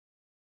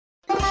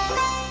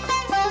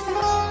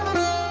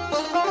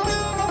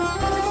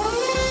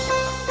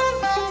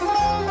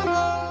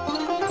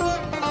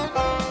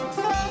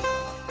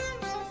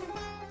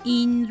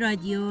این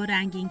رادیو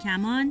رنگین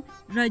کمان،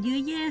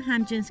 رادیوی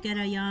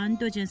همجنسگرایان،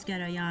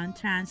 دوجنسگرایان،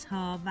 ترنس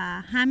ها و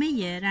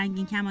همه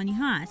رنگین کمانی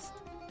ها است.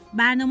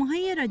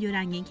 برنامه‌های رادیو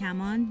رنگین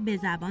کمان به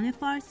زبان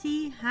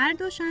فارسی هر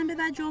دوشنبه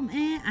و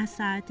جمعه از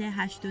ساعت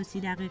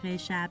 8:30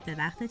 شب به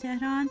وقت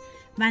تهران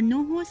و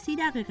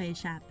 9:30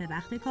 شب به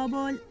وقت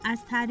کابل از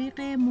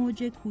طریق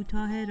موج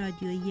کوتاه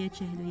رادیویی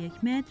 41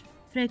 متر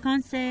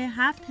فرکانس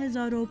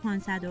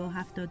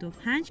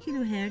 7575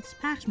 کیلوهرتز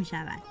پخش می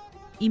شود.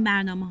 این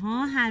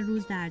برنامه‌ها هر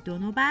روز در 2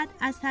 نوبت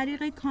از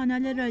طریق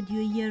کانال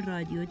رادیویی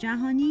رادیو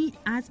جهانی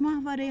از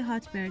ماهواره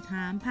هاتبرد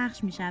هم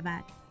پخش می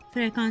شود.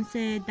 فرکانس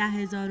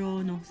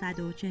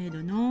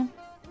 10949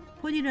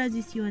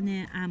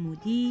 پولیرازیسیون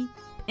عمودی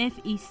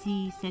FEC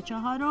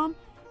 34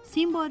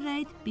 سیمبل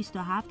ریت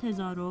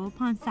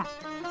 27500.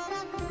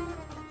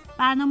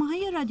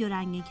 برنامه‌های رادیو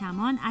رنگین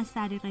کمان از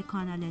طریق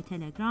کانال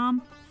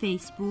تلگرام،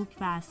 فیسبوک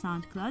و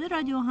ساندکلاد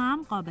رادیو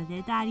هم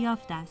قابل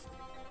دریافت است.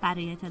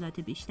 برای اطلاعات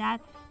بیشتر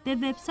به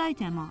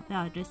وبسایت ما به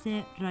آدرس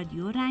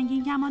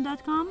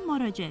radioranginkaman.com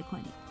مراجعه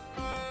کنید.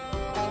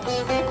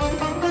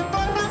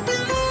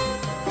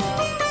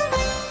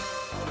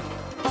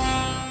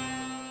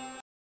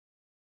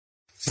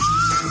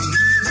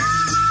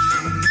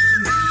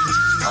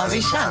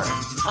 آویشن،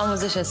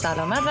 آموزش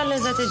سلامت و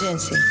لذت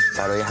جنسی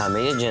برای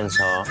همه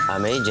جنس‌ها،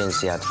 همه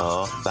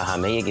جنسیت‌ها و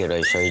همه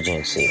گرایش‌های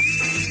جنسی.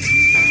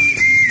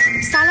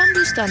 سلام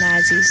دوستان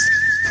عزیز،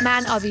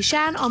 من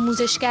آویشن،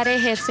 آموزشگر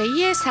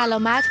حرفه‌ای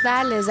سلامت و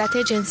لذت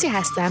جنسی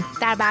هستم.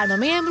 در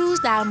برنامه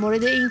امروز در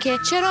مورد اینکه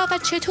چرا و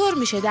چطور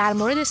میشه در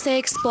مورد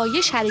سکس با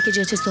یه شریک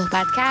جنسی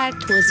صحبت کرد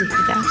توضیح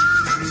میدم.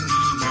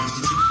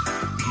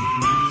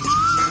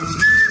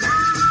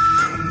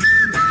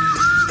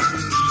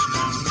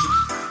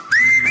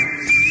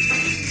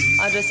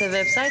 آدرس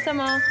وبسایت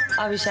ما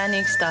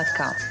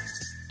avishanx.com.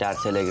 در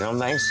تلگرام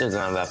و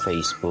اینستاگرام و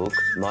فیسبوک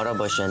ما را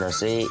با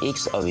شناسه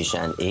X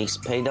آویشن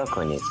X پیدا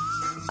کنید.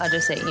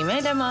 آدرس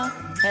ایمیل ما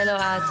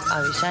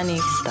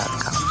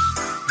hello@avishanx.com.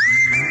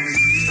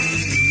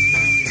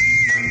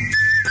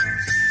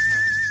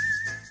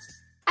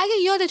 اگه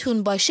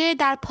یادتون باشه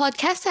در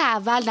پادکست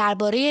اول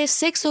درباره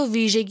سکس و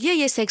ویژگی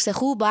یه سکس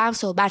خوب با هم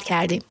صحبت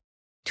کردیم.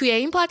 توی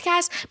این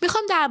پادکست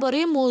میخوام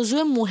درباره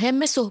موضوع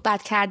مهم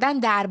صحبت کردن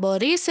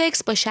درباره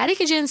سکس با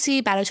شریک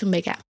جنسی براتون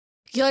بگم.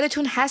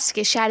 یادتون هست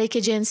که شریک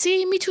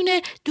جنسی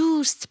میتونه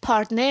دوست،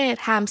 پارتنر،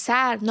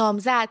 همسر،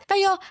 نامزد و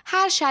یا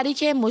هر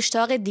شریک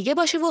مشتاق دیگه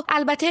باشه و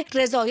البته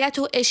رضایت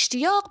و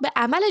اشتیاق به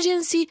عمل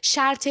جنسی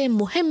شرط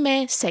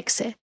مهم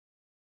سکسه.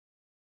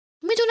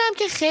 میدونم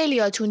که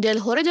خیلیاتون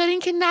دلهوره دارین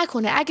که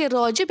نکنه اگه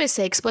راجع به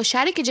سکس با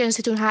شریک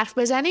جنسیتون حرف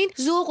بزنین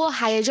ذوق و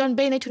هیجان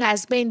بینتون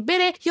از بین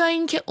بره یا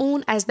اینکه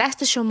اون از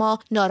دست شما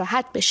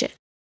ناراحت بشه.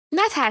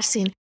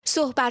 نترسین.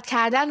 صحبت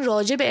کردن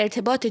راجع به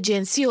ارتباط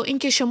جنسی و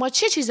اینکه شما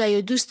چه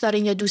چیزایی دوست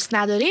دارین یا دوست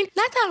ندارین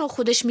نه تنها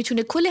خودش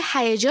میتونه کل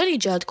هیجان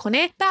ایجاد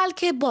کنه،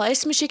 بلکه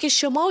باعث میشه که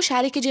شما و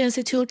شریک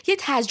جنسیتون یه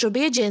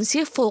تجربه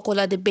جنسی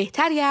فوق‌العاده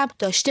بهتری هم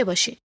داشته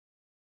باشین.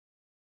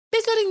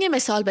 بذارین یه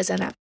مثال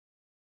بزنم.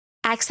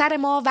 اکثر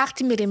ما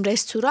وقتی میریم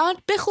رستوران،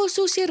 به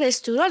خصوص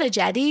رستوران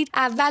جدید،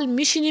 اول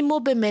میشینیم و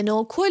به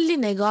منو کلی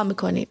نگاه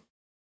میکنیم.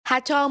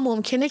 حتی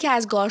ممکنه که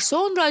از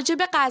گارسون راجع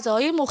به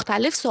غذاهای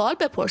مختلف سوال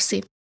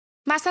بپرسیم.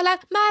 مثلا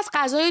من از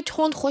غذای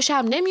تند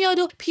خوشم نمیاد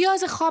و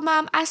پیاز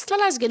خامم اصلا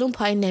از گلوم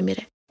پایین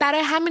نمیره.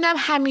 برای همینم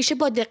همیشه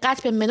با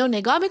دقت به منو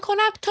نگاه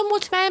میکنم تا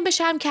مطمئن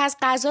بشم که از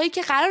غذایی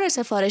که قرار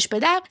سفارش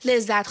بدم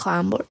لذت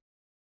خواهم برد.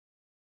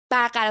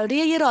 برقراری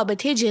یه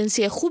رابطه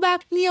جنسی خوبم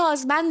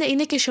نیازمند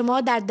اینه که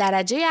شما در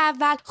درجه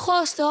اول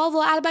خواسته ها و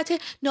البته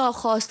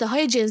ناخواسته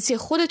های جنسی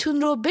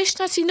خودتون رو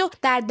بشناسین و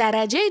در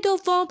درجه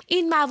دوم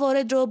این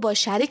موارد رو با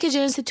شریک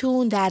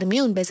جنسیتون در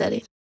میون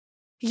بذارین.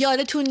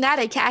 یادتون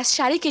نره که از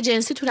شریک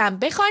جنسیتون هم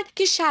بخواید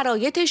که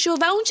شرایطش و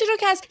اون چیزی رو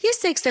که از یه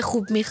سکس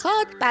خوب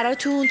میخواد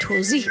براتون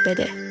توضیح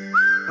بده.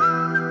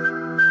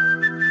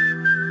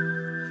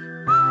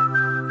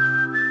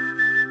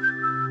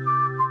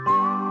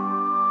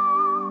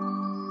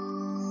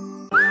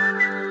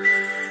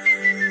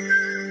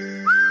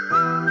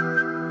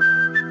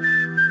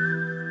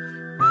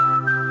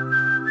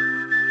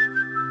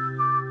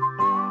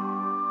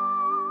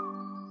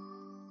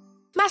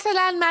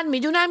 مثلا من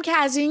میدونم که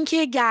از این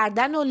که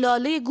گردن و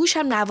لاله گوشم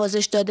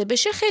نوازش داده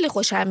بشه خیلی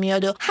خوشم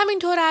میاد و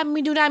همینطورم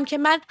میدونم که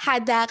من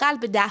حداقل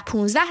به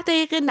 10-15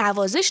 دقیقه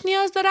نوازش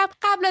نیاز دارم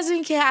قبل از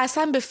این که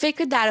اصلا به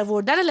فکر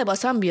درآوردن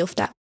لباسام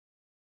بیفتم.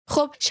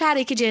 خب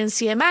شریک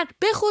جنسی من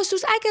به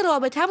خصوص اگه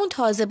رابطمون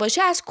تازه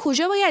باشه از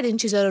کجا باید این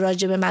چیزا رو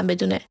راجع به من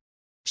بدونه؟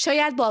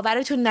 شاید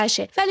باورتون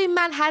نشه ولی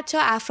من حتی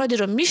افرادی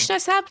رو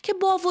میشناسم که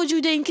با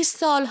وجود اینکه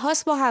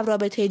سالهاست با هم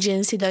رابطه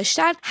جنسی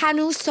داشتن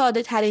هنوز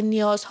ساده ترین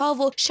نیازها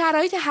و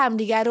شرایط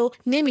همدیگر رو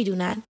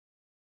نمیدونن.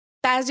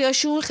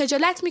 بعضیاشون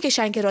خجالت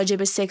میکشن که راجع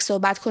به سکس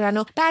صحبت کنن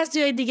و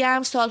بعضیای دیگه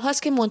هم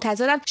سالهاست که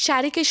منتظرن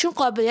شریکشون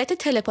قابلیت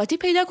تلپاتی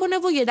پیدا کنه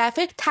و یه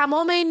دفعه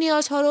تمام این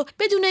نیازها رو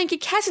بدون اینکه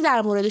کسی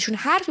در موردشون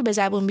حرفی به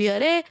زبون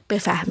بیاره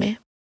بفهمه.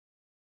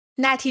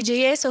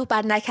 نتیجه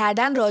صحبت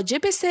نکردن راجع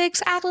به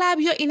سکس اغلب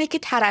یا اینه که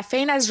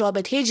طرفین از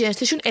رابطه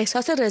جنسیشون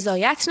احساس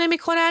رضایت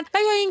نمی‌کنن و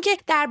یا اینکه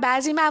در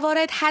بعضی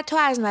موارد حتی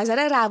از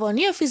نظر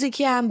روانی و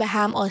فیزیکی هم به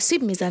هم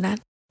آسیب میزنن.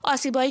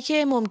 آسیبایی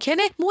که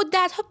ممکنه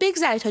مدت‌ها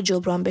بگذره تا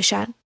جبران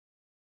بشن.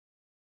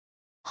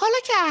 حالا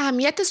که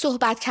اهمیت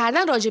صحبت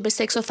کردن راجع به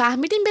سکس رو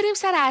فهمیدیم، بریم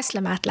سر اصل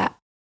مطلب.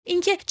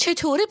 اینکه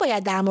چطوری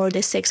باید در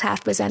مورد سکس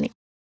حرف بزنیم.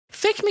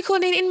 فکر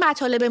می‌کنین این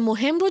مطالب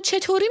مهم رو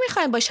چطوری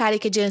می‌خواین با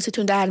شریک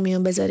جنسیتون در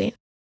میون بذارین؟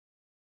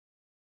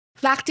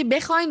 وقتی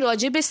بخواین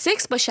راجع به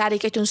سکس با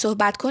شریکتون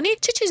صحبت کنید،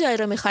 چه چیزایی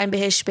رو می‌خواین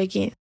بهش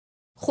بگین؟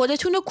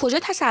 خودتون رو کجا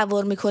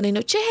تصور می‌کنین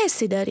و چه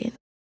حسی دارین؟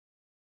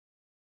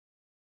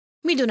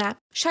 میدونم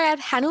شاید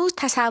هنوز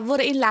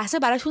تصور این لحظه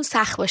براتون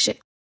سخت باشه.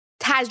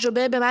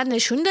 تجربه به من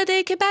نشون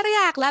داده که برای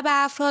اغلب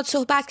افراد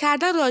صحبت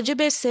کردن راجع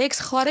به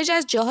سکس خارج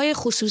از جاهای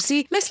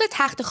خصوصی مثل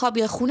تخت خواب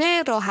یا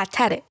خونه راحت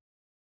تره.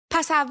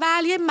 پس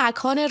اول یه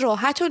مکان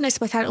راحت و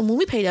نسبتاً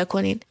عمومی پیدا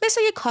کنین،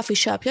 مثل یه کافی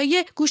شاپ یا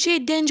یه گوشه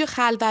دنج و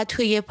خلوت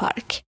توی یه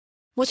پارک.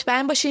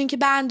 مطمئن باشین که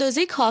به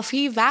اندازه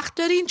کافی وقت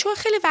دارین، چون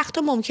خیلی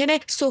وقتا ممکنه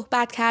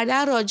صحبت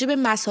کردن راجع به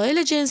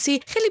مسائل جنسی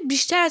خیلی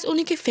بیشتر از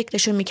اونی که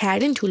فکرشو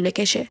می‌کردین طول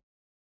بکشه.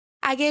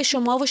 اگه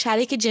شما و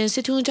شریک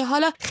جنسیتون تا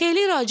حالا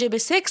خیلی راجع به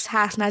سکس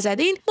حرف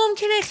نزدین،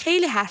 ممکنه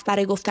خیلی حرف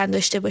برای گفتن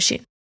داشته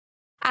باشین.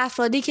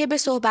 افرادی که به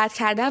صحبت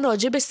کردن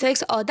راجع به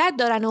سکس عادت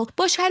دارن و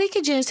با شریک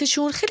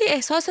جنسیشون خیلی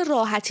احساس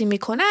راحتی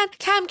میکنن،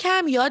 کم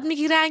کم یاد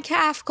میگیرن که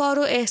افکار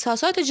و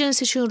احساسات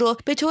جنسیشون رو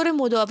به طور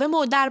مداوم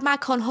و در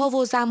مکانها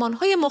و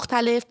زمانهای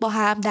مختلف با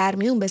هم در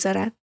میون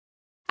بذارن.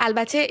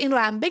 البته این رو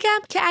هم بگم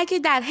که اگه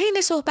در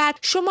حین صحبت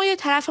شما یا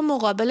طرف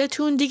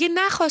مقابلتون دیگه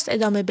نخواست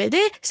ادامه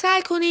بده،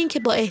 سعی کنین که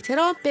با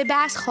احترام به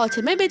بحث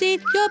خاتمه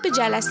بدین یا به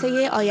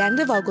جلسه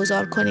آینده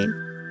واگذار کنین.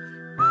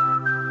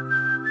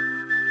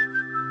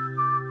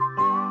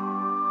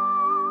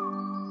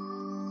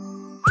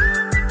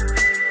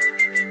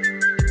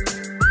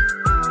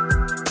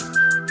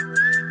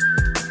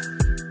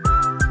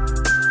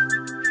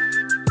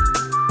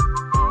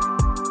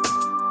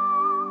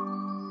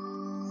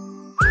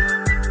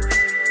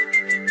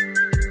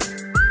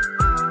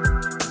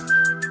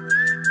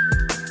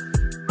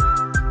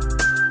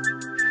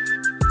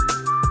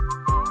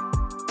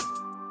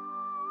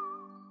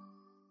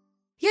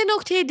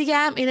 نکته دیگه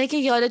هم اینه که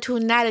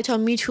یادتون نره تا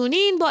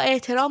میتونین با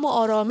احترام و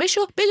آرامش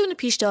و بدون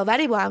پیش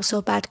داوری با هم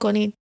صحبت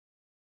کنین.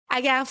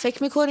 اگه هم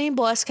فکر میکنین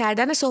باز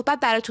کردن صحبت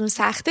براتون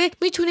سخته،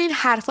 میتونین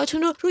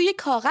حرفاتون رو روی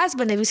کاغذ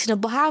بنویسین و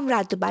با هم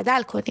رد و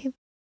بدل کنین.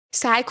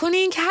 سعی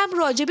کنین که هم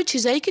راجع به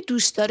چیزایی که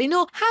دوست دارین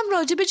و هم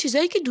راجع به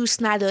چیزایی که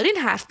دوست ندارین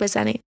حرف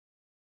بزنین.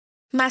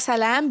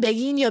 مثلا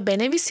بگین یا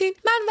بنویسین: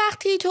 من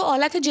وقتی تو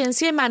آلت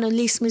جنسی منو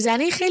لیس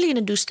میزنی خیلی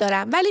اینو دوست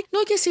دارم، ولی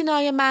نوک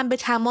سینه‌های من به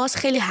تماس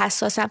خیلی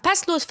حساسم،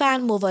 پس لطفاً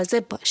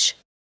مواظب باش.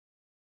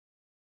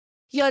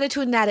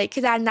 یادتون نره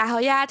که در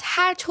نهایت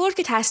هر طور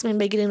که تصمیم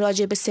بگیرین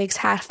راجع به سکس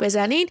حرف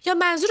بزنین یا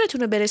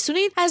منظورتون رو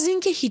برسونین، از این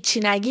که هیچی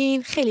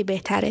نگین خیلی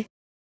بهتره.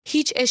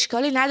 هیچ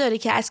اشکالی نداره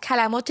که از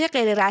کلمات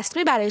غیر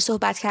رسمی برای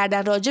صحبت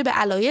کردن راجع به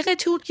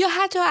علایقتون یا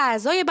حتی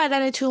اعضای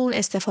بدنتون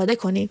استفاده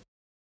کنین.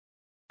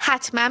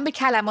 حتما به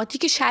کلماتی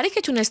که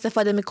شریکتون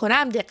استفاده میکنه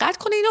هم دقت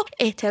کنین و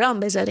احترام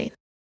بذارین.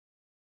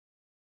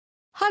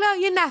 حالا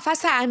یه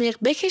نفس عمیق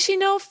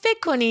بکشین و فکر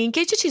کنین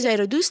که چه چیزایی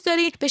رو دوست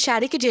دارین به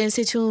شریک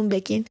جنسیتون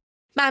بگین.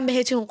 من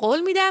بهتون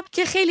قول میدم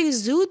که خیلی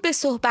زود به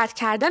صحبت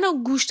کردن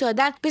و گوش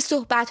دادن به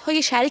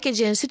صحبت‌های شریک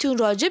جنسیتون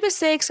راجع به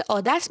سکس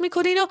عادت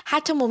میکنین و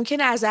حتی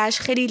ممکنه ازش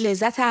خیلی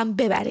لذت هم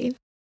ببرین.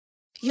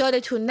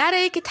 یادتون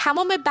نره که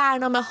تمام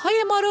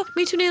برنامه‌های ما رو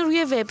میتونین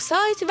روی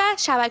وبسایت و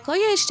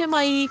شبکه‌های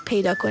اجتماعی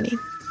پیدا کنین.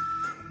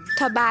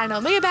 تا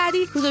برنامه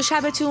بعدی، روز و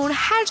شبتون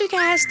هر جا که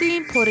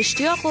هستین پر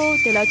اشتیاق و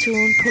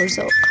دلاتون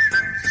پرذوق.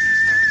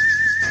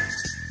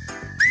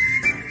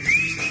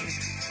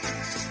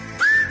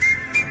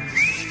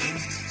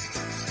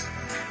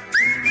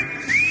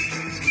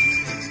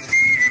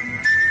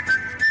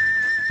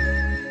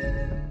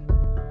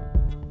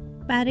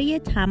 برای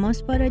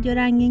تماس با رادیو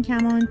رنگین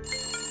کمان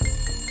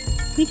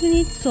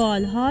میتونید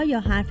سوالها یا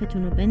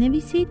حرفتون رو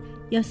بنویسید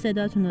یا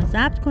صداتون رو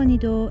ضبط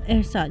کنید و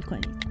ارسال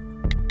کنید.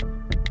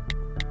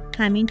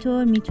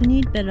 همینطور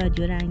میتونید به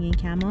رادیو رنگین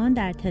کمان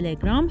در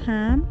تلگرام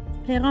هم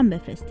پیغام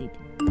بفرستید.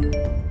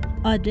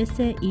 آدرس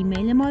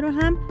ایمیل ما رو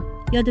هم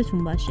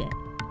یادتون باشه: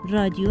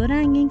 رادیو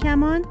رنگین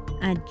کمان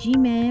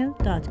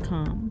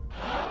 @gmail.com.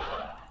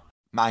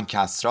 من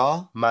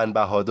کسرا. من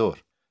بهادر.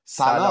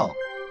 سلام.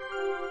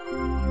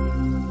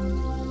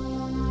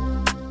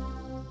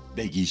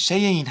 به گیشه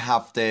این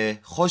هفته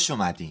خوش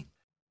اومدین.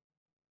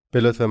 به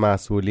لطف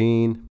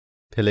مسئولین،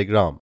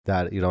 تلگرام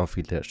در ایران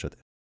فیلتر شده.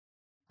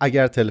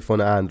 اگر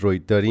تلفن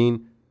اندروید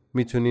دارین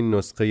میتونین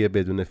نسخه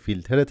بدون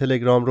فیلتر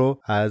تلگرام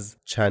رو از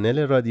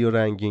چنل رادیو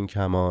رنگین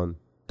کمان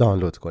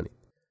دانلود کنید.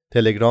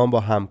 تلگرام با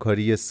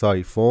همکاری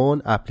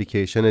سایفون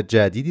اپلیکیشن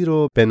جدیدی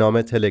رو به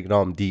نام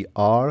تلگرام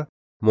DR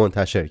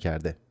منتشر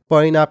کرده.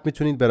 با این اپ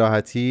میتونید به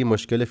راحتی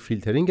مشکل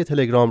فیلترینگ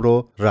تلگرام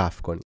رو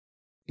رفع کنید.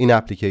 این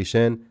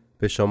اپلیکیشن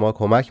به شما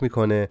کمک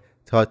میکنه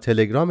تا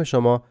تلگرام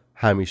شما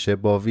همیشه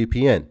با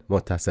VPN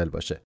متصل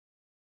باشه.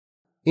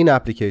 این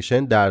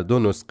اپلیکیشن در 2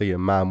 نسخه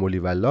معمولی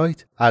و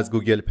لایت از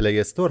گوگل پلی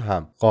استور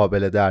هم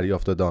قابل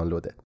دریافت و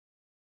دانلوده.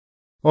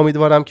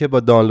 امیدوارم که با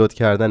دانلود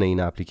کردن این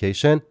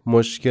اپلیکیشن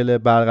مشکل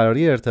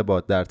برقراری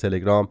ارتباط در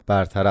تلگرام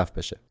برطرف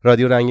بشه.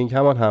 رادیو رنگین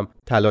کمان هم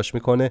تلاش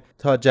میکنه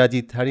تا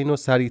جدیدترین و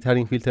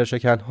سریعترین فیلتر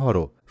شکن‌ها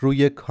رو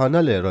روی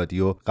کانال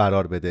رادیو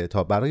قرار بده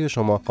تا برای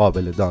شما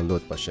قابل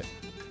دانلود باشه.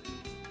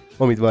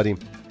 امیدواریم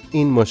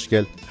این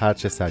مشکل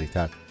هرچه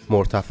سریعتر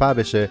مرتفع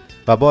بشه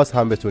و باز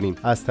هم بتونیم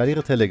از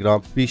طریق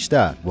تلگرام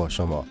بیشتر با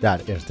شما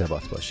در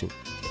ارتباط باشیم.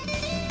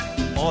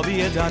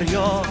 آبی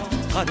دریا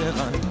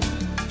قدغن،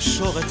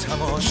 شوق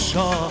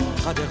تماشا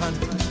قدغن،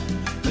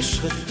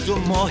 عشق 2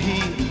 ماهی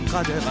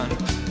قدغن،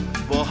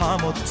 با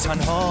هم و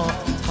تنها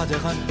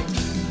قدغن،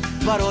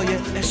 برای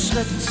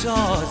عشق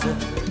تازه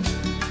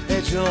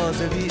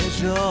اجازه بی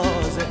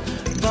اجازه،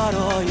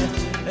 برای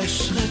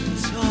عشق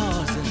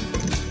تازه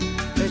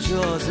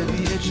اجازه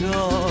بی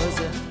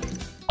اجازه.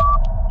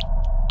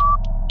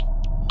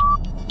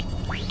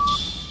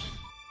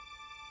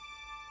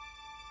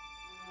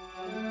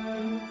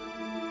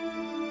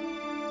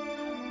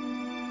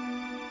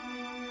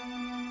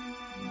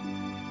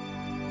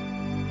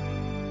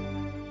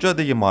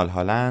 جاده مال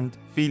هالند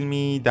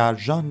فیلمی در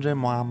ژانر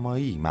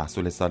معمایی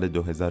محصول سال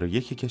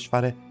 2001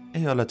 کشور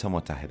ایالات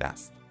متحده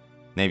است.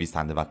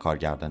 نویسنده و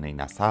کارگردان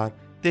این اثر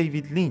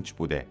دیوید لینچ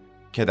بوده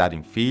که در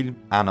این فیلم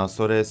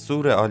عناصر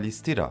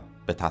سورئالیستی را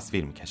به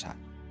تصویر می‌کشد.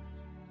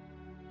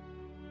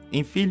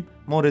 این فیلم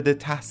مورد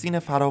تحسین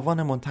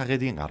فراوان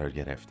منتقدین قرار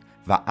گرفت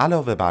و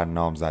علاوه بر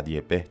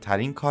نامزدی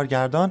بهترین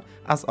کارگردان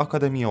از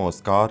آکادمی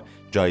اسکار،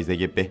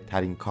 جایزه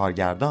بهترین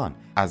کارگردان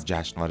از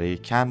جشنواره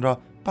کن را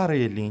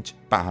برای لینچ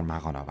به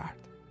ارمغان آورد.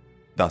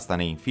 داستان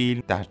این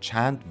فیلم در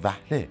چند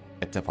وهله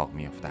اتفاق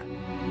می‌افتد.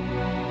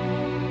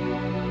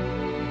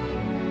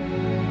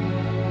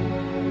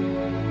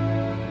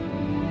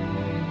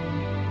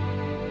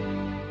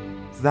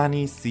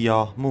 زنی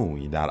سیاه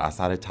موی در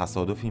اثر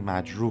تصادفی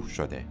مجروح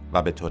شده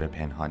و به طور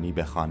پنهانی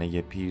به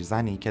خانه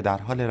پیرزنی که در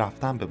حال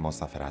رفتن به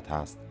مسافرت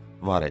است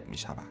وارد می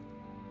شود.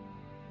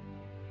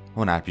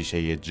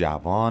 هنرپیشه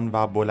جوان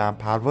و بلند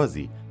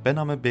پروازی به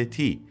نام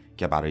بتی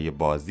که برای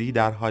بازی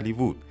در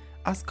هالیوود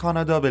از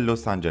کانادا به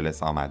لس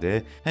آنجلس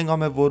آمده،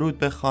 هنگام ورود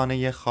به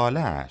خانه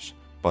خاله‌اش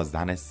با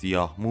زن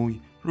سیاه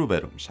موی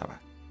روبرو می شود.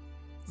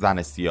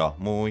 زن سیاه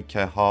موی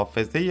که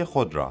حافظه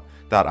خود را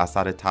در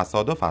اثر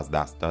تصادف از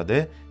دست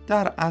داده،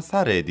 در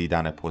اثر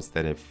دیدن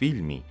پوستر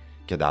فیلمی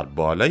که در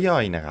بالای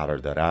آینه قرار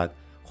دارد،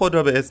 خود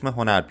را به اسم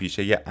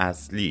هنرپیشه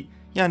اصلی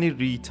یعنی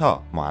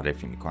ریتا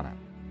معرفی می کند.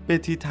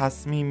 بتی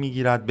تصمیم می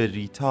گیرد به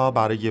ریتا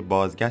برای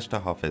بازگشت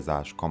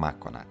حافظه‌اش کمک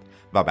کند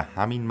و به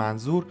همین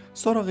منظور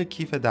سراغ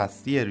کیف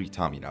دستی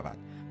ریتا می رود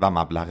و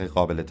مبلغ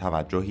قابل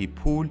توجهی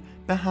پول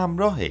به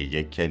همراه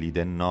یک کلید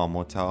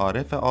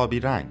نامتعارف آبی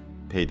رنگ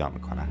پیدا می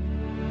کند.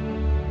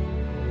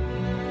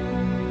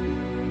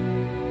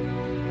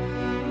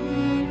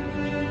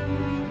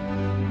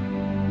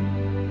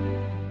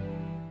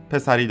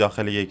 پسری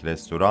داخل یک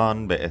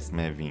رستوران به اسم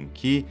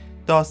وینکی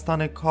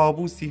داستان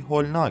کابوسی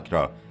هولناک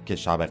را که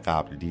شب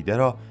قبل دیده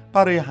را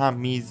برای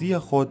هممیزی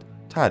خود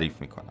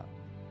تعریف می کند.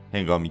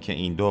 هنگامی که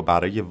این دو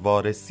برای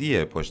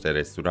وارسی پشت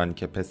رستورانی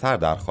که پسر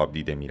در خواب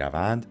دیده می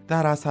روند،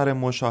 در اثر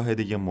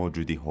مشاهده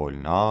موجودی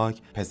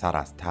هولناک پسر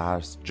از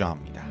ترس جان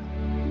می دهد.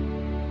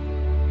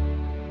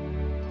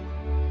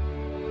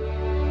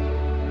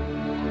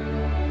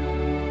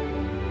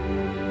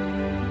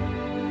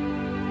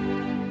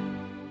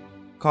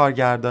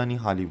 کارگردانی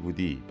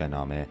هالیوودی به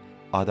نام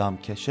آدام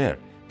کشر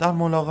در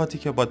ملاقاتی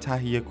که با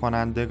تهیه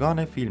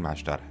کنندگان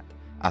فیلمش دارد،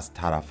 از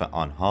طرف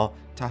آنها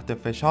تحت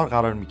فشار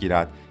قرار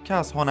می‌گیرد که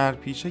از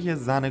هنرپیشه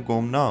زن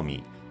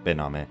گمنامی به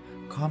نام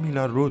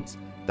کامیلا رودز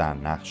در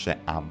نقش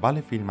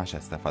اول فیلمش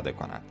استفاده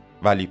کند،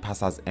 ولی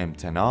پس از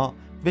امتناع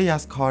وی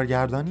از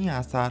کارگردانی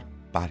اثر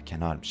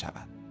برکنار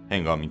می‌شود.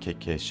 هنگامی که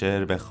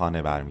کشر به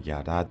خانه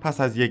برمیگردد،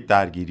 پس از یک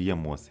درگیری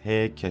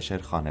مضحک کشر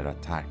خانه را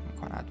ترک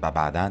می‌کند و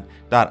بعداً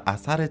در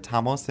اثر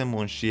تماس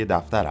منشی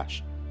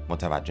دفترش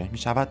متوجه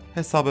می‌شود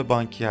حساب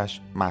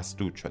بانکیش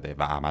مسدود شده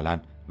و عملاً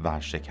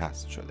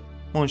ورشکست شده.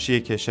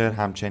 منشی کشر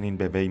همچنین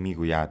به وی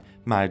میگوید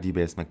مردی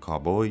به اسم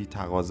کابوی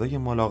تقاضای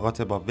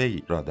ملاقات با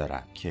وی را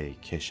دارد که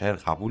کشر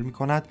قبول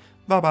می‌کند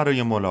و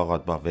برای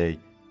ملاقات با وی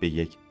به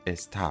یک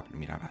استبل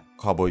می‌رود.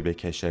 کابوی به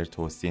کشر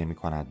توصیه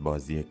می‌کند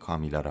بازی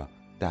کامیلا را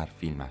در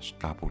فیلمش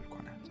قبول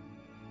کند.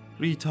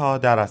 ریتا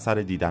در اثر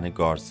دیدن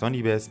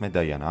گارسونی به اسم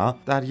دایانا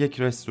در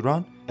یک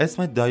رستوران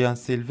اسم دایان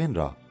سیلوین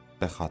را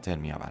به خاطر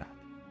می‌آورد،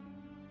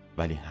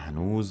 ولی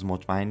هنوز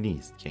مطمئن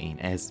نیست که این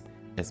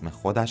اسم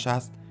خودش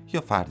است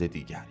یا فرد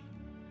دیگری.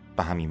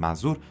 به همین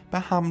منظور به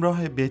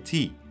همراه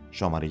بتی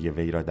شماره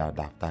وی را در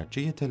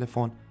دفترچه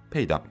تلفن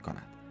پیدا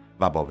می‌کند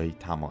و با وی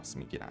تماس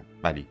می‌گیرند،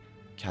 ولی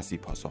کسی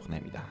پاسخ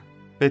نمی‌دهد.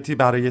 بتی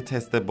برای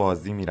تست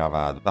بازی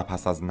می‌رود و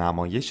پس از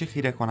نمایشی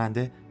خیره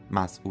کننده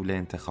مسئول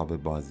انتخاب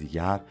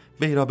بازیگر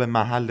وی را به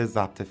محل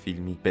ضبط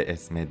فیلمی به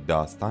اسم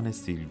داستان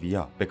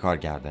سیلویا به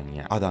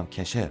کارگردانی آدام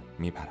کشر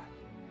می‌برد.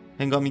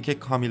 هنگامی که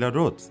کامیلا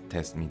رودز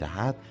تست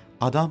می‌دهد،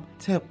 آدام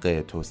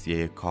طبق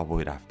توصیه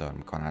کابوی رفتار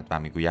می‌کند و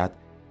می‌گوید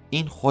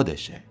این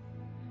خودشه.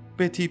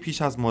 بتی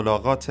پیش از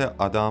ملاقات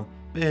آدام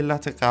به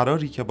علت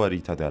قراری که با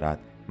ریتا دارد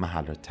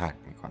محل را ترک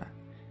میکنند.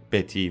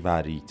 بتی و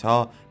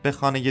ریتا به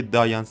خانه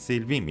دایان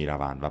سیلوی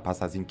میروند و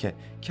پس از اینکه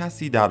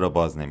کسی در را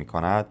باز نمی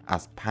کند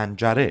از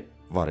پنجره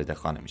وارد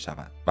خانه می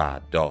شوند و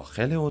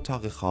داخل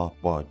اتاق خواب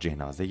با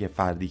جنازه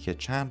فردی که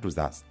چند روز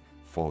است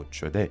فوت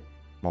شده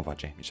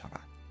مواجه می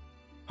شوند.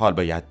 حال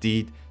باید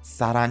دید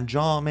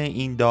سرانجام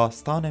این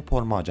داستان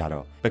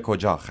پرماجرا به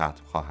کجا ختم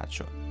خواهد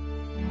شد.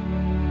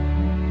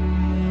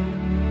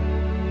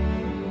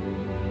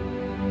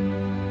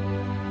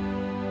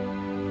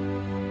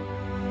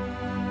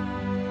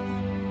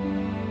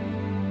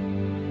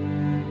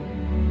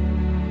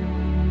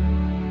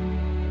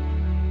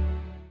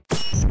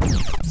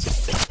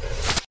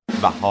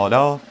 و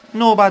حالا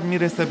نوبت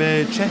میرسه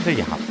به چهره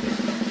هفته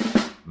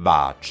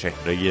و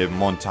چهره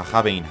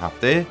منتخب این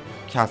هفته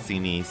کسی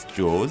نیست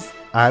جز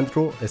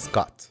اندرو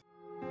اسکات.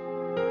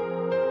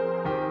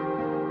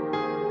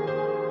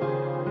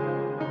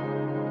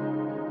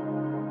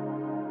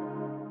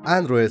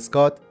 اندرو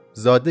اسکات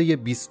زاده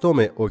 20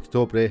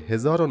 اکتبر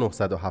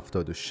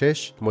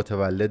 1976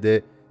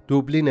 متولد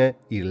دوبلین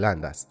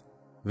ایرلند است.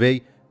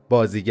 وی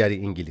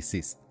بازیگری انگلیسی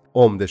است.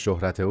 عمده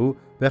شهرت او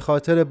به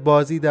خاطر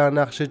بازی در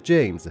نقش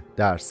جیمز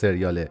در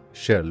سریال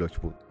شرلوک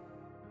بود.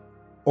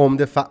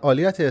 عمده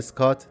فعالیت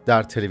اسکات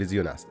در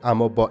تلویزیون است،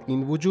 اما با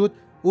این وجود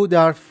او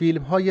در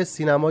فیلم‌های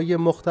سینمایی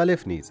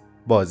مختلف نیز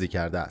بازی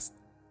کرده است.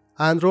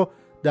 اندرو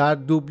در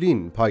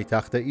دوبلین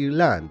پایتخت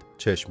ایرلند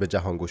چشم به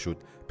جهان گشود.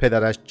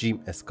 پدرش جیم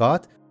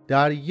اسکات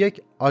در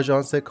یک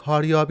آژانس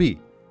کاریابی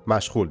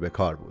مشغول به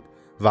کار بود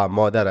و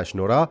مادرش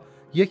نورا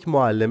یک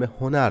معلم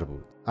هنر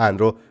بود.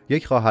 اندرو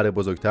یک خواهر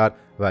بزرگتر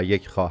و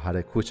یک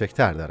خواهر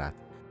کوچکتر دارد.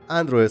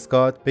 اندرو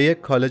اسکات به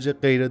یک کالج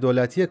غیر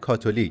دولتی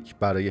کاتولیک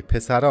برای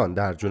پسران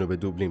در جنوب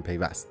دوبلین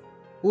پیوست.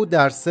 او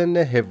در سن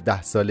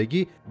 17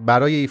 سالگی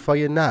برای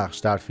ایفای نقش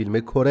در فیلم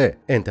کره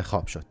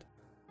انتخاب شد.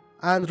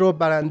 اندرو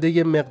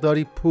برنده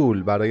مقداری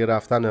پول برای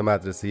رفتن به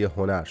مدرسه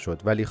هنر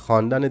شد، ولی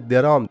خواندن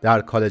درام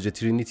در کالج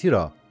ترینیتی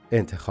را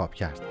انتخاب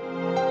کرد.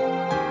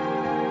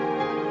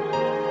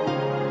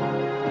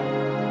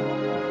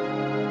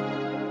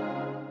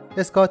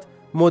 اسکات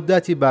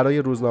مدتی برای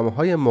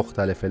روزنامه‌های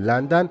مختلف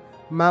لندن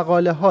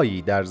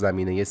مقاله‌هایی در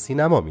زمینه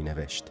سینما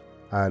می‌نوشت.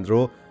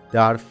 اندرو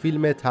در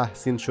فیلم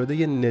تحسین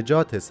شده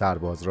نجات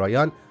سرباز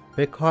رایان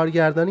به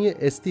کارگردانی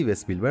استیو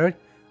اسپیلبرگ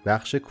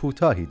نقش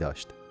کوتاهی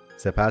داشت.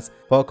 سپس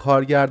با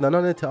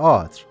کارگردانان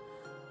تئاتر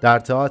در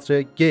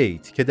تئاتر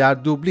گیت که در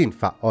دوبلین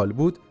فعال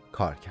بود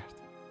کار کرد.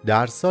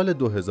 در سال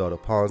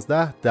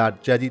 2015 در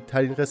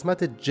جدیدترین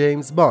قسمت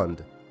جیمز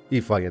باند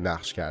ایفای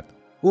نقش کرد.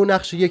 او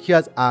نقش یکی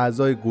از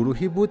اعضای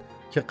گروهی بود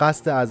که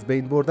قصد از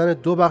بین بردن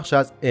 2 بخش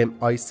از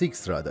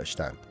MI6 را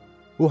داشتند.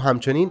 او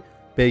همچنین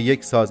به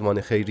یک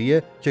سازمان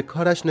خیریه که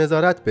کارش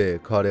نظارت به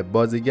کار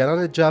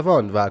بازیگران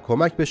جوان و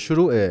کمک به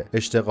شروع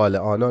اشتغال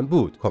آنان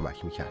بود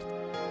کمک میکرد.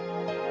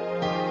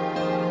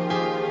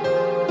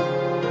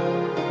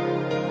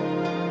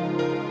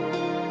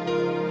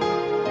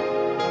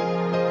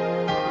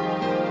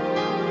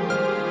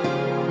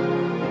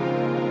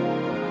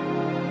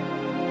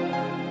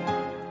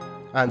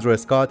 اندرو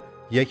اسکات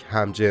یک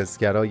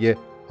همجنسگرای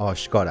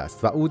آشکار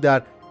است و او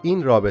در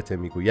این رابطه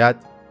میگوید: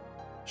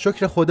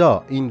 شکر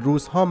خدا این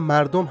روزها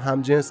مردم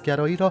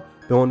همجنسگرایی را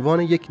به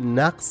عنوان یک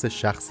نقص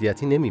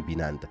شخصیتی نمی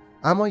بینند،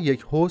 اما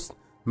یک حسن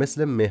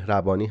مثل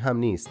مهربانی هم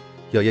نیست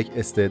یا یک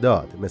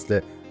استعداد مثل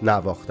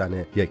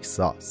نواختن یک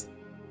ساز.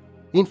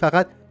 این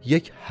فقط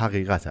یک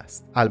حقیقت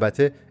است.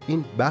 البته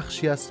این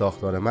بخشی از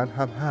ساختار من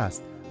هم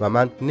هست و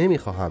من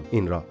نمیخواهم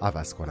این را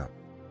عوض کنم.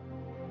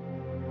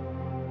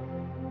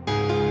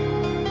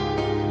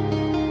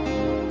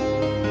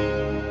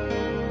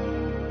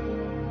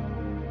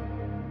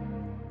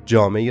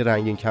 جامعه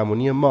رنگین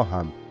کمانی ما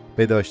هم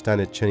به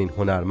داشتن چنین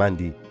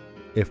هنرمندی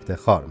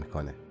افتخار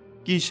میکنه.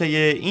 گیشه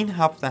این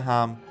هفته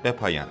هم به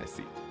پایان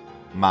رسید.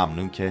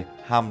 ممنون که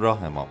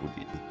همراه ما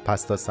بودید.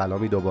 پس تا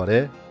سلامی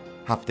دوباره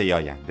هفته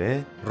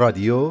آینده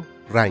رادیو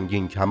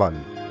رنگین کمان.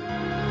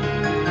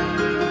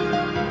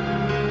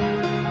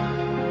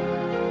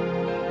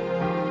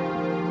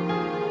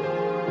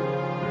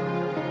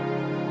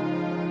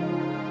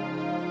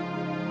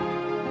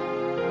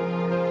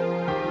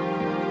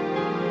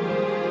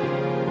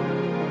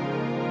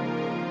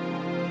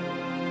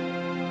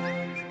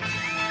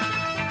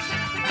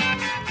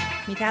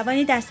 می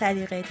توانید از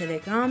طریق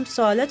تلگرام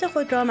سوالات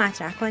خود را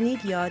مطرح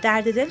کنید یا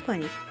درد دل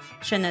کنید.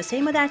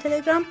 شناسه ما در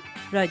تلگرام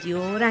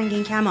رادیو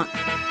رنگین کمان.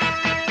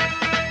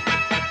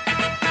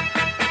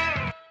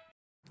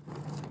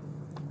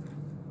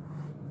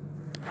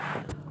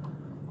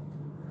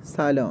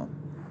 سلام،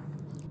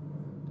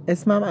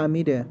 اسمم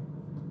امیره.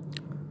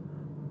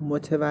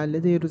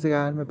 متولد یه روز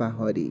گرم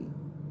بهاری،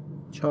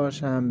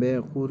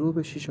 چهارشنبه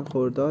غروب 6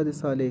 خرداد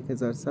سال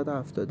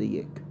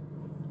 1171.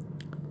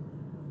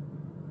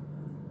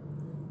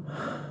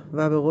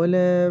 و به قول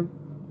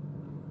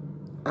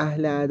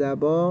اهل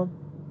ادبا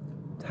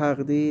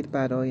تقدیر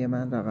برای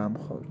من رقم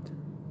خورد.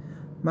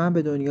 من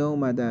به دنیا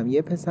اومدم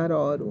یه پسر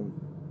آروم،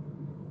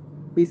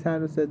 بی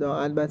سر و صدا.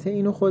 البته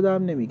اینو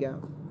خودم نمیگم،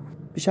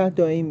 بیشتر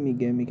داییم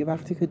میگه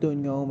وقتی که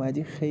دنیا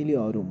اومدی خیلی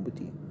آروم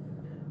بودی.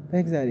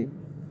 بگذاریم.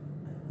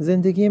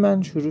 زندگی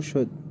من شروع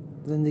شد،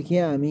 زندگی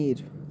امیر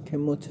که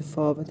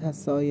متفاوت از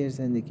سایر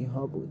زندگی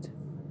ها بود.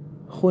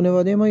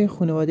 خانواده ما یه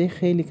خانواده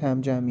خیلی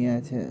کم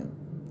جمعیته،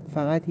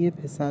 فقط یه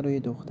پسر و یه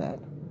دختر.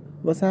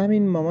 واسه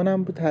همین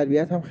مامانم بود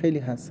تربیتم خیلی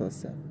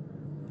حساسه.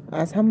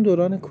 از همون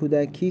دوران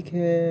کودکی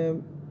که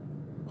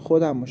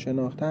خودم رو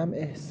شناختم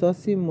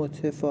احساسی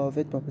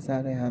متفاوت با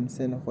پسرهای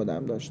همسن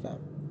خودم داشتم.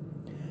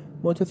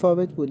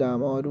 متفاوت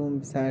بودم،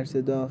 آروم، سر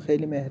صدا،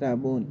 خیلی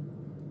مهربون.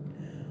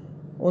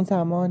 اون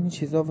زمان این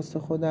چیزا واسه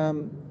خودم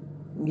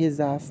یه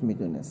ضعف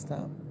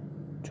میدونستم،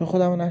 چون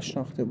خودم رو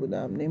نشناخته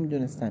بودم،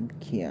 نمیدونستم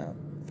کیم،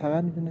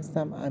 فقط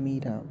میدونستم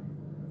امیرم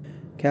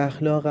که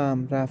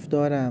اخلاقم،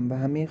 رفتارم و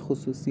همه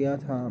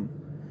خصوصیاتم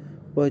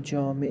با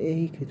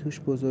جامعه‌ای که توش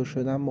بزرگ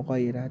شدم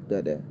مغایرت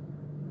داره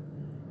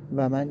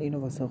و من اینو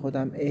واسه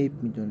خودم عیب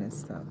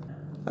میدونستم.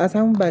 از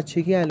همون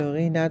بچگی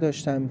علاقه‌ای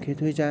نداشتم که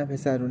توی جمع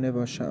پسرونه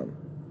باشم.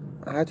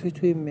 حتی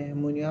توی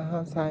مهمونی‌ها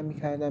هم سعی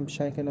می‌کردم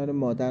بیشتر کنار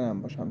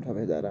مادرم باشم تا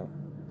پدرم.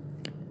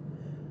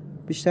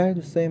 بیشتر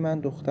دوستای من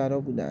دخترها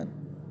بودن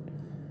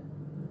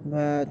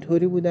و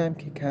طوری بودم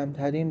که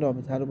کمترین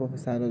رابطه رو با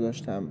پسرها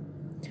داشتم.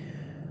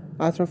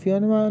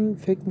 اطرافیان من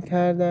فکر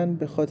می‌کردن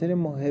به خاطر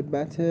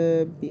محبت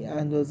بی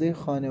اندازه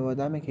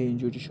خانواده‌مه که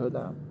اینجوری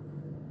شدم.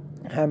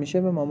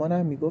 همیشه به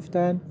مامانم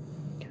میگفتن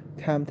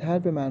کمتر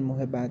به من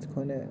محبت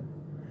کنه،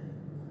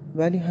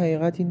 ولی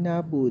حقیقتی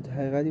نبود.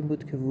 حقیقت این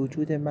بود که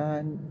وجود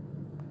من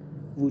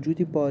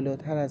وجودی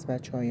بالاتر از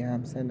بچه‌های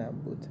همسنم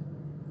بود.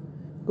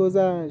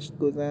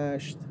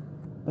 گذشت.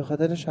 به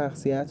خاطر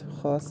شخصیت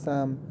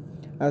خاصم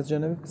از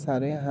جانب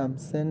پسرهای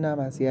همسنم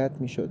اذیت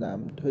می‌شدم،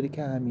 طوری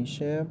که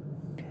همیشه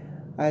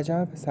از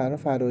جمع پسرها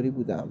فراری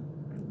بودم.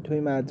 توی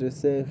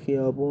مدرسه،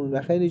 خیابون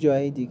و خیلی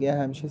جای دیگه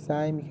همیشه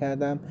سعی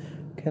می‌کردم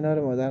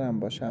کنار مادرم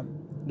باشم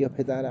یا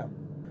پدرم.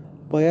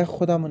 باید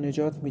خودم رو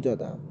نجات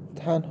میدادم.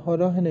 تنها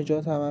راه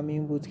نجاتم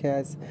این بود که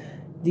از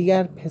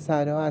دیگر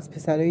پسرها، از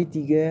پسرهای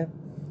دیگه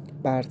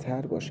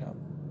برتر باشم،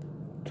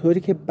 طوری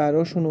که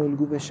براشون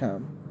الگو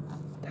بشم.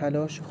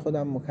 تلاش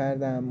خودم رو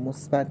کردم،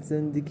 مثبت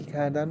زندگی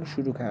کردن رو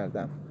شروع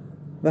کردم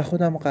و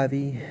خودم رو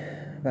قوی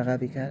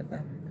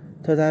کردم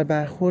تا در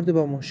برخورد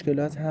با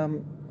مشکلات هم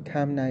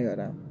کم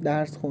نیارم.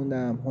 درس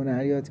خوندم،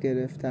 هنر یاد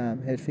گرفتم،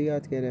 حرفه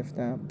یاد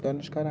گرفتم،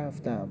 دانشگاه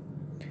رفتم،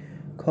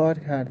 کار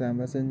کردم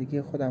و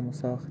زندگی خودم رو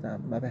ساختم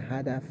و به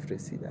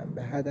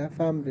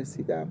هدفم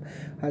رسیدم،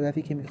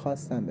 هدفی که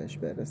میخواستم بهش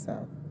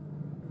برسم.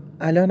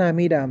 الان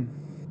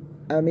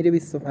امیر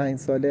 25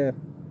 ساله،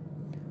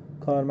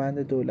 کارمند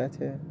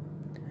دولته،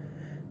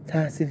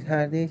 تحصیل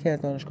کرده، یکی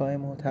از دانشگاه‌های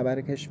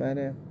معتبر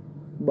کشوره،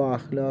 با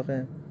اخلاق،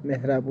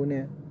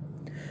 مهربونه،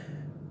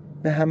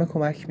 به همه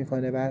کمک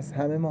میکنه و از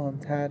همه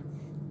مهمتر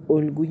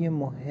الگوی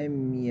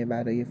مهمیه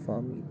برای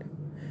فامیل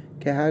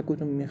که هر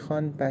کدوم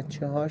میخوان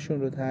بچه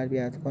هاشون رو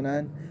تربیت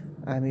کنن،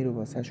 امیر رو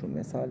واسه شون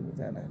مثال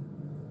میزنن.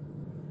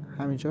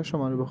 همینجا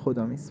شما رو به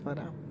خدا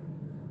میسپارم.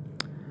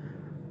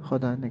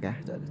 خدا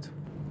نگهدارتون.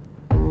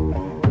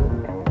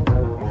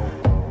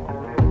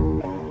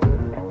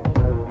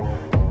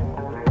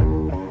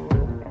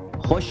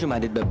 خوش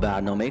اومدید به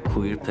برنامه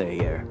کویر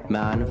پلیر.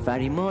 من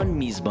فریمان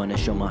میزبان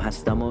شما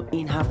هستم و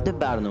این هفته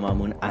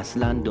برنامه‌مون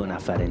اصلاً 2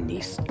 نفره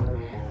نیست.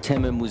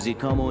 تم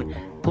موزیکامون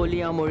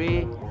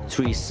پلیاموری،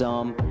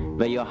 تریسام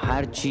و یا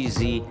هر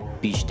چیزی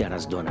بیشتر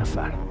از 2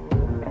 نفر.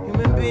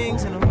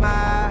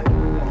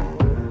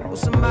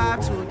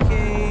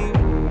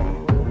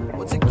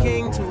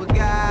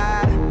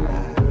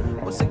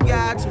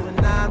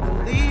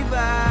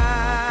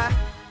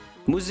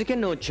 موزیک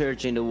No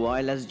Church in the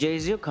Wild از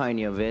جیزی و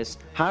کانیه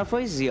وست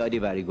حرفای زیادی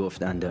برای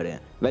گفتن داره،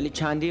 ولی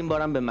چندین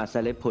بارم به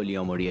مسئله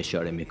پلیاموری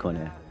اشاره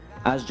میکنه،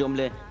 از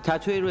جمله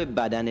تتوی روی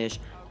بدنش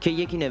که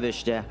یکی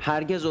نوشته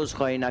هرگز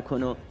عذرخواهی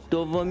نکن و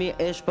دومی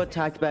عشق با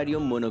تکبری و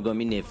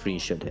مونوگامی نفرین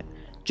شده.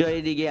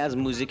 جای دیگه از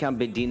موزیک هم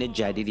به دین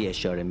جدیدی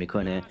اشاره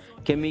میکنه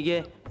که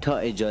میگه تا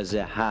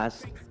اجازه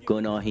هست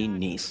گناهی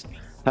نیست،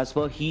 پس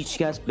با هیچ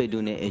کس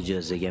بدون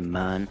اجازه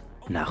من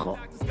نخواه.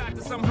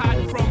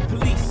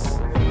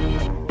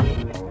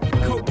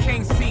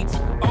 Cocaine seats,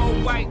 all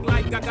white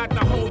like I got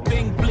the whole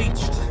thing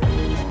bleached.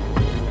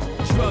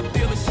 Drug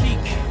dealer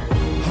chic,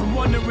 I'm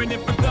wondering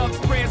if a thug's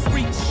prayers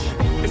reach.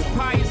 It's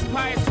pious,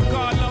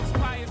 God loves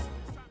pious.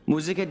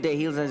 موزیک The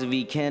Hills از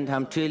ویکند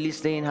هم توی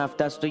لیست این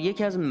هفته است و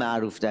یکی از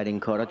معروف ترین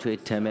کارا توی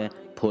تم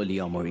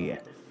پلیاموریه.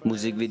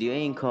 موزیک ویدیو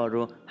این کار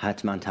رو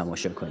حتما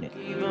تماشا کنید.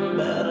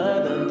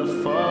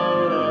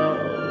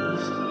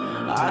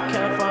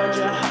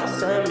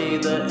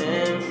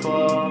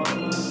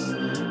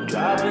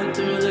 Driving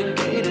through the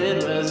gated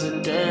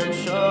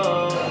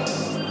residential,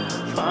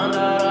 found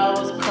out I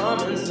was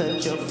coming, sent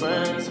your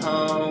friends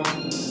home.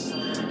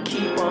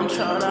 Keep on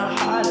trying to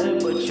hide it,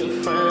 but your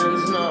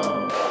friends know.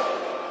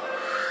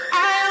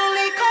 I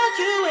only called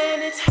you when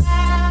it's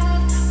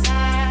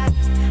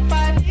half-past,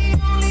 but the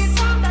only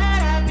time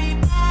that I be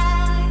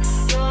by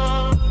your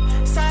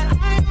side.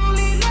 I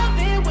only love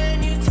it when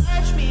you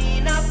touch me,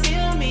 not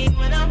feel me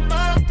when I'm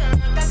by.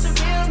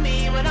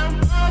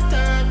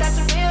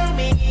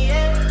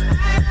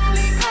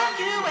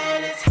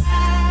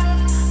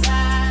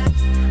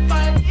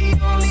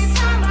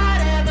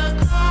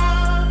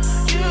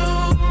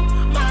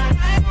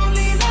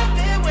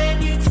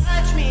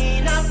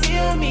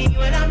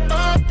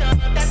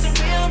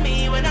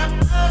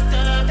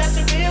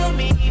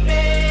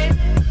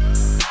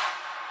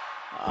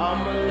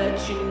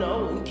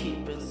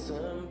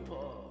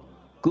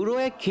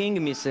 کینگ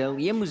میسل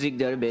یه موزیک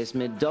داره به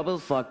اسم Double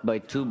Fucked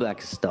by Two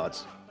Black Studs.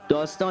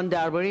 داستان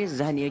درباره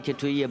زنیه که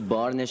توی یه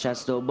بار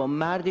نشسته و با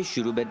مردی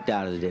شروع به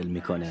درد دل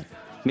میکنه.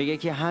 میگه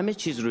که همه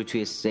چیز رو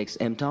توی سکس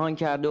امتحان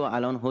کرده و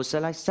الان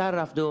حوصله‌اش سر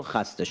رفته و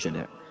خسته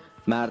شده.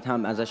 مرد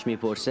هم ازش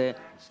میپرسه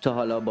تا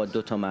حالا با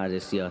 2 مرد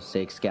سیاه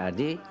سکس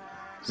کردی؟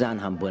 زن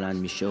هم بلند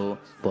میشه و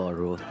بار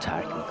رو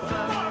ترک میکنه.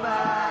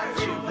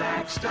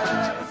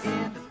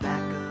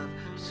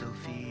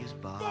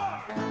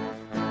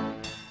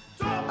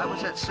 I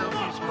was at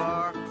Sophie's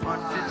bar on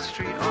 5th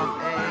Street off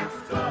A.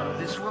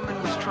 This woman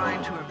was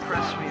trying to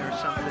impress me or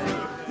something.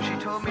 She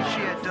told me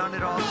she had done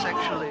it all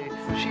sexually.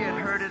 She had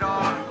heard it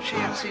all, she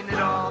had seen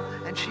it all,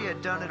 and she had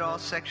done it all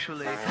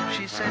sexually.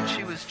 She said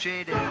she was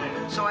jaded,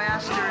 so I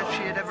asked her if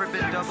she had ever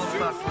been double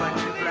fucked by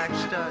 2 black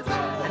studs,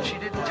 and she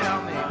didn't tell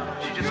me.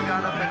 She just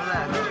got up and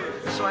left,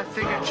 so I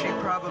figured she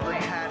probably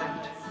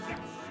hadn't.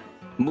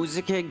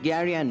 موزیک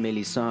گری اند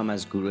ملیسا هم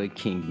از گروه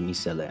کینگ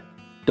میسله.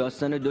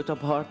 داستان 2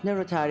 پارتنر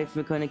رو تعریف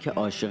میکنه که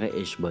عاشق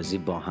عشق‌بازی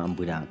با هم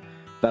بودن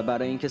و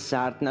برای اینکه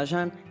سرد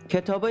نشن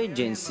کتابای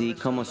جنسی،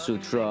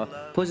 کاماسوترا،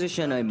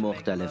 پوزیشن‌های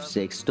مختلف،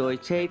 سکس توی،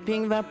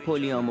 تیپینگ و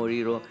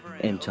پلیاموری رو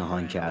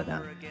امتحان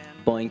کردن.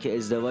 با اینکه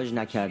ازدواج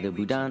نکرده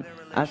بودن،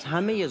 از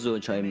همه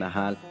زوجهای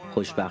محل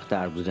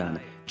خوشبخت‌تر بودن،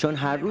 چون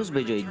هر روز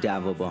به جای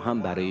دعوا با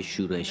هم برای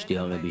شور و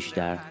اشتیاق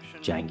بیشتر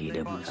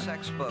جنگیده بودن.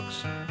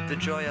 The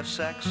Joy of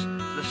Sex,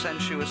 The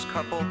Sensuous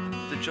Couple,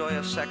 The Joy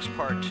of Sex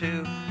Part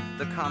 2,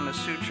 The Kama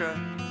Sutra,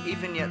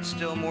 Even Yet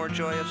Still More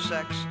Joy of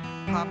Sex,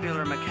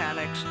 Popular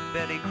Mechanics,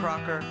 Betty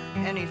Crocker,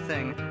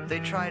 anything.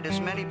 They tried as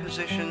many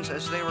positions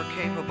as they were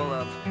capable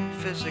of,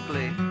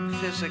 physically.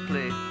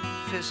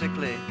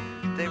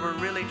 They were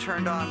really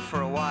turned on for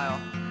a while.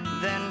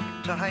 Then,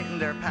 to heighten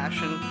their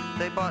passion,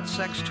 they bought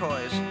sex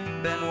toys,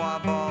 Benoit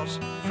balls,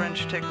 French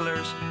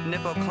ticklers,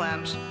 nipple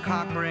clamps,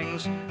 cock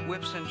rings,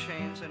 whips and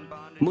chains and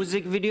bondage.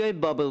 موزیک ویدیوی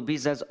بابل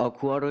بیز از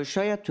آکوا رو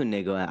شاید تو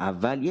نگاه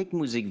اول یک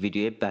موزیک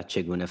ویدیوی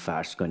بچگونه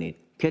فرض کنید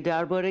که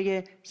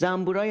درباره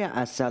زنبورای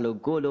عسل و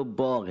گل و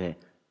باغه،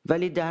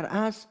 ولی در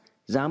اصل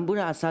زنبور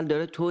عسل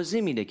داره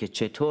توضیح میده که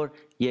چطور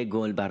یه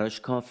گل براش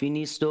کافی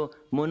نیست و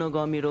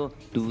مونوگامی رو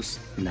دوست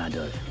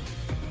نداره.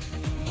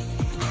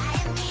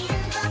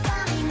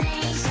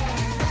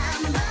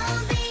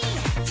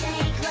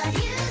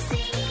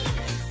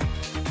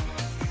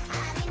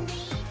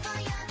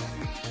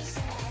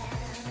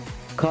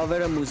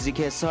 کاور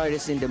موزیک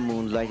سایرس این د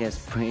مونلایت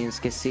از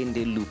پرینس که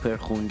سیندی لوپر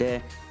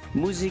خونده،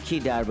 موزیکی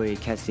درباره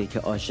کسی که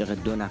عاشق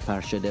 2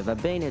 نفر شده و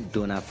بین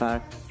 2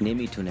 نفر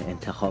نمیتونه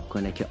انتخاب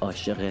کنه که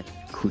عاشق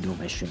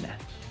کدومشونه.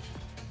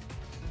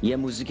 یه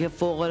موزیک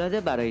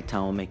فوق‌العاده برای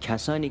تمام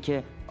کسانی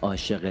که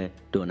عاشق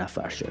 2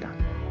 نفر شدن.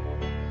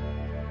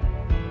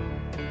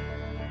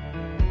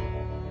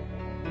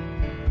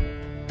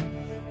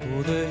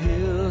 Oh, the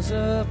hills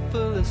are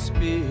full of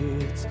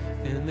spirits,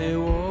 and they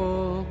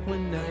walk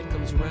when night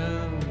comes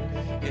round,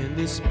 and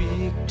they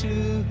speak to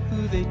who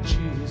they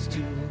choose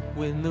to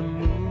when the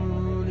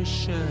moon is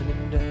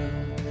shining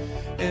down.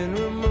 And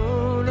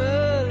Ramona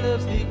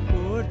loves the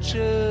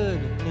orchard,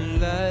 and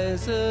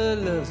Liza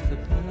loves the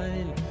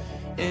pine,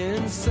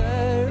 and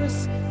Cyrus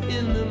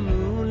in the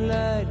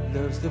moonlight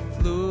loves the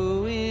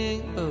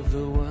flowing of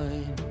the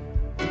wine.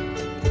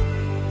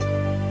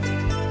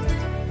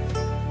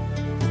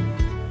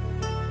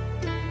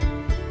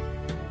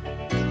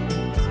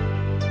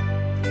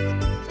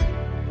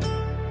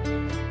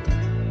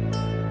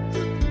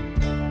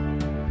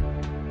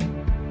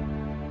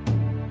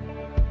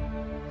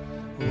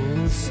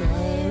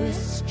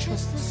 Cyrus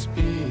trusts the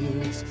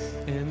spirits,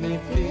 and they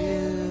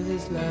fill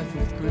his life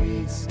with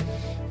grace.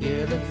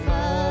 Yeah, the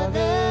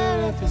father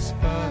of his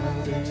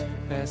fathers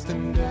passed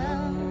him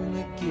down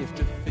the gift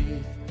of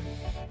faith.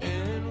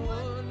 And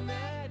one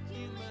night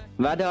you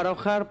might... و در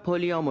آخر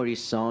پلیاموری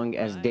سانگ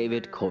از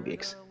دیوید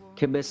کوویکس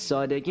که به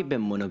سادگی به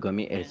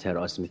مونوگامی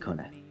اعتراض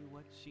میکنه.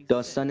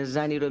 داستان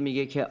زنی رو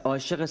میگه که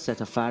عاشق 3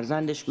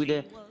 فرزندش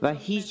بوده و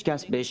هیچ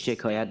کس بهش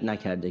شکایت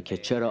نکرده که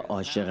چرا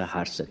عاشق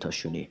هر 3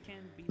 تاشونی،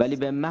 ولی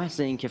به محض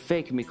اینکه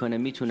فکر میکنه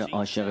میتونه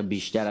عاشق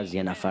بیشتر از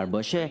 1 نفر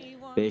باشه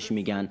بهش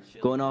میگن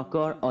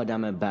گناهکار،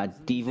 آدم بد،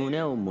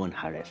 دیوونه و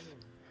منحرف.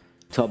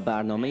 تا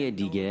برنامه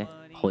دیگه،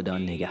 خدا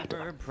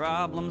نگهدار.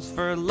 Problems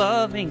for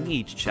loving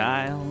each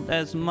child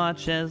as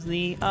much as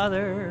the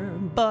other,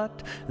 but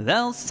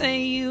they'll say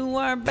you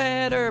are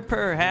better,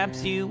 perhaps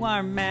you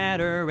are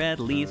madder, at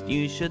least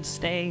you should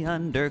stay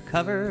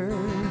undercover.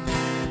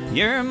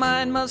 Your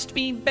mind must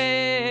be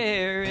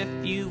bare if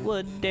you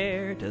would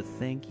dare to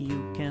think you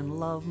can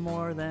love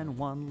more than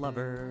one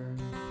lover.